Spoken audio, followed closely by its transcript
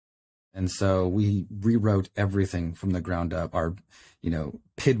And so we rewrote everything from the ground up. Our,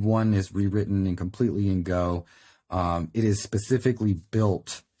 PID1 is rewritten and completely in Go. It is specifically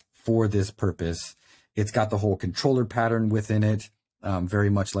built for this purpose. It's got the whole controller pattern within it, very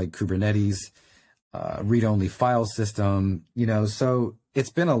much like Kubernetes, read-only file system, so it's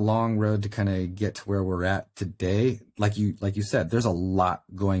been a long road to kind of get to where we're at today. Like you said, there's a lot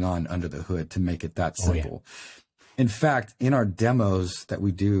going on under the hood to make it that simple. In fact, in our demos that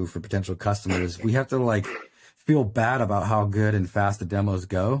we do for potential customers, we have to feel bad about how good and fast the demos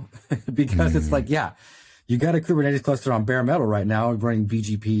go because it's you got a Kubernetes cluster on bare metal right now running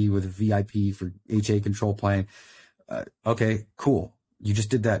BGP with VIP for HA control plane. Okay, cool. You just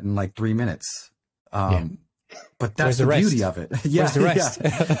did that in 3 minutes. But that's the beauty of it. Where's the rest?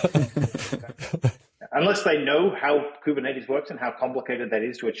 Unless they know how Kubernetes works and how complicated that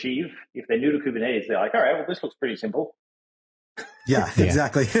is to achieve. If they're new to Kubernetes, they're like, all right, well, this looks pretty simple. Yeah,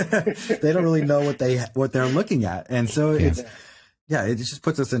 exactly. They don't really know what they're looking at. And so it just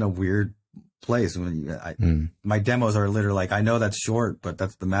puts us in a weird place when my demos are literally I know that's short, but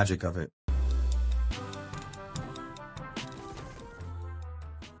that's the magic of it.